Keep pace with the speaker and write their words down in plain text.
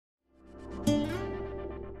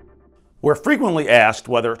We're frequently asked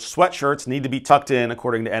whether sweatshirts need to be tucked in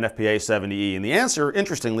according to NFPA 70E, and the answer,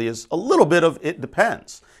 interestingly, is a little bit of it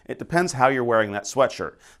depends. It depends how you're wearing that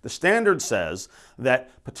sweatshirt. The standard says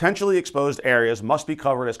that potentially exposed areas must be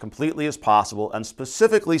covered as completely as possible and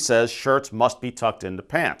specifically says shirts must be tucked into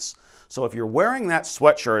pants. So if you're wearing that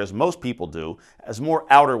sweatshirt, as most people do, as more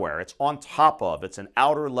outerwear, it's on top of, it's an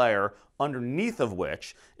outer layer underneath of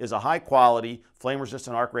which is a high quality,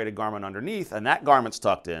 flame-resistant, arc-rated garment underneath, and that garment's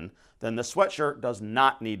tucked in, then the sweatshirt does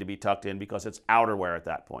not need to be tucked in because it's outerwear at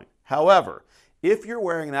that point. However, if you're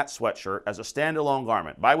wearing that sweatshirt as a standalone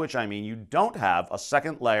garment, by which I mean you don't have a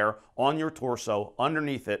second layer on your torso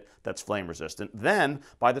underneath it that's flame resistant, then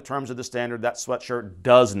by the terms of the standard, that sweatshirt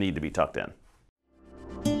does need to be tucked in.